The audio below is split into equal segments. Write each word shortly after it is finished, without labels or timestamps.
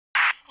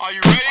Are you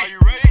ready? Are you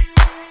ready?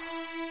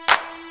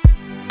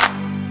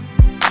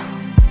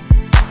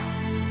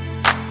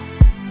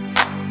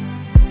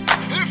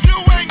 If you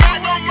ain't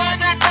got no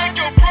money, take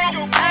your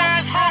broke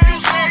ass home.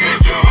 You say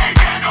if you ain't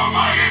got no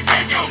money,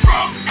 take your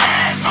broke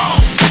ass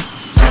home.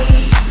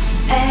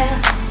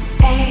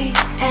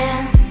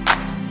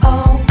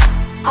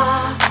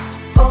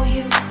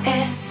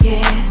 Glamourous,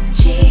 yeah.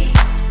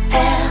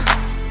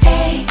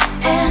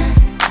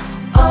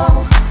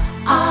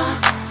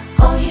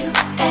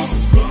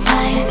 Glamourous. We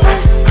flying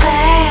first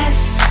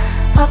class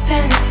up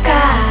in the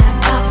sky,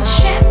 popping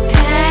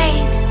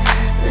champagne,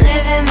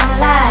 living my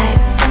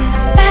life in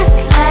the fast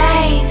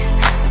lane.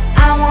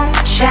 I won't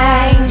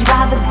change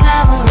by the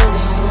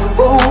glamorous.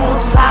 Ooh, the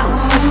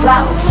flowers, the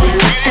flowers,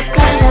 the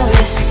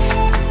glamorous,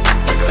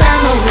 the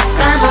glamorous,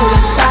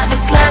 glamorous by the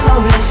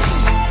glamorous.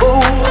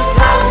 Ooh, the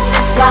flowers,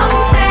 the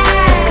flowers, the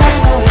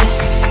glamorous,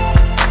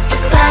 the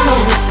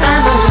glamorous,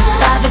 glamorous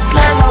by the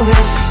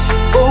glamorous.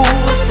 Ooh,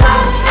 the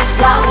flowers, the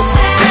flowers.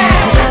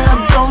 Yellow,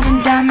 golden,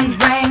 diamond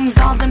rings,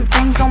 all them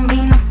things don't